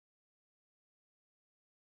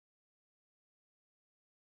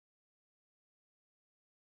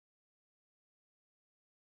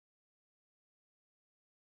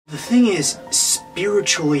The thing is,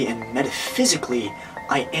 spiritually and metaphysically,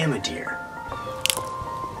 I am a deer.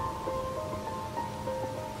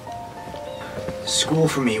 School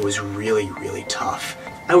for me was really, really tough.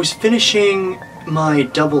 I was finishing my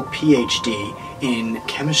double PhD in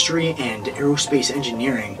chemistry and aerospace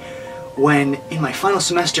engineering when, in my final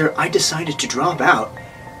semester, I decided to drop out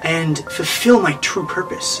and fulfill my true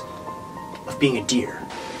purpose of being a deer.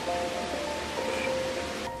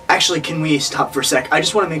 Actually, can we stop for a sec? I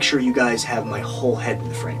just want to make sure you guys have my whole head in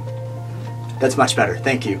the frame. That's much better,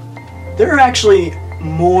 thank you. There are actually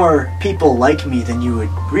more people like me than you would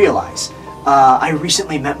realize. I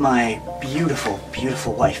recently met my beautiful,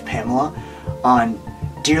 beautiful wife, Pamela, on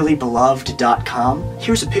dearlybeloved.com.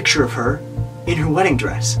 Here's a picture of her in her wedding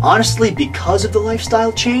dress. Honestly, because of the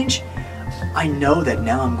lifestyle change, I know that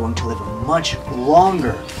now I'm going to live a much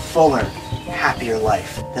longer, fuller, happier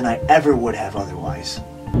life than I ever would have otherwise.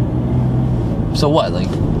 So what, like,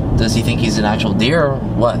 does he think he's an actual deer or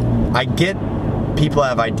what? I get people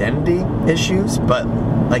have identity issues, but,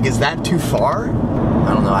 like, is that too far?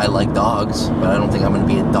 I don't know, I like dogs, but I don't think I'm gonna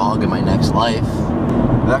be a dog in my next life.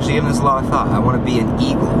 I've actually given this a lot of thought. I want to be an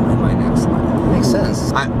eagle in my next life. Makes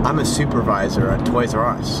sense. I'm a supervisor at Toys R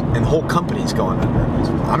Us, and the whole company's going under.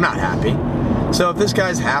 I'm not happy. So if this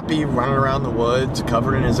guy's happy running around the woods,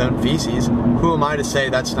 covered in his own feces, who am I to say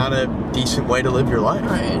that's not a decent way to live your life?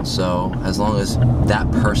 Right, so as long as that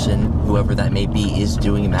person, whoever that may be, is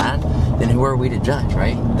doing that, then who are we to judge,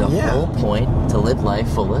 right? The whole point to live life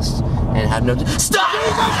fullest and have no... Stop!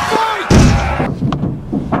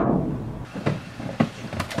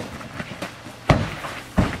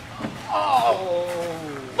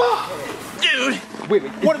 Wait,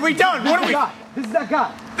 what have we done? What have we... This is that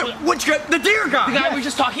guy. Which guy? The deer guy! The guy we were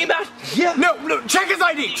just talking about? Yeah. No, check his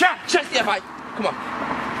ID, check! Check the FI. Come on.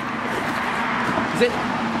 Is it?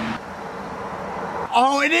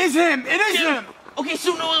 Oh, it is him! It is him! Okay,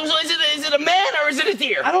 so no, is it a man or is it a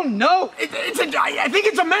deer? I don't know. I think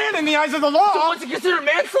it's a man in the eyes of the law. So what's it considered,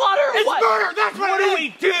 manslaughter or it's what? murder! That's what do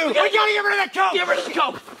we do? We gotta get rid of the coke! Get rid of the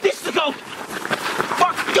coke! This is the coke!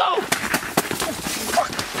 Fuck, go!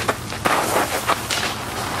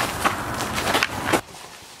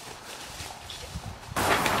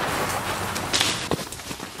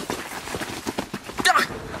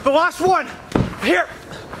 The last one! Here!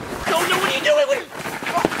 No, what are you doing?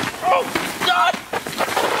 Oh, God!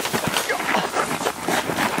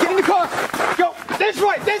 Get in the car! Go! This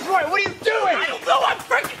way! What are you doing? I don't know, I'm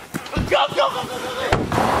freaking... Go!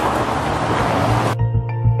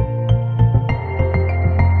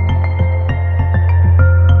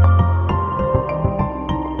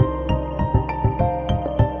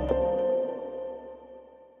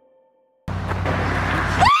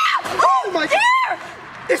 Oh my God!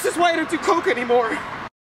 This is why I don't do coke anymore.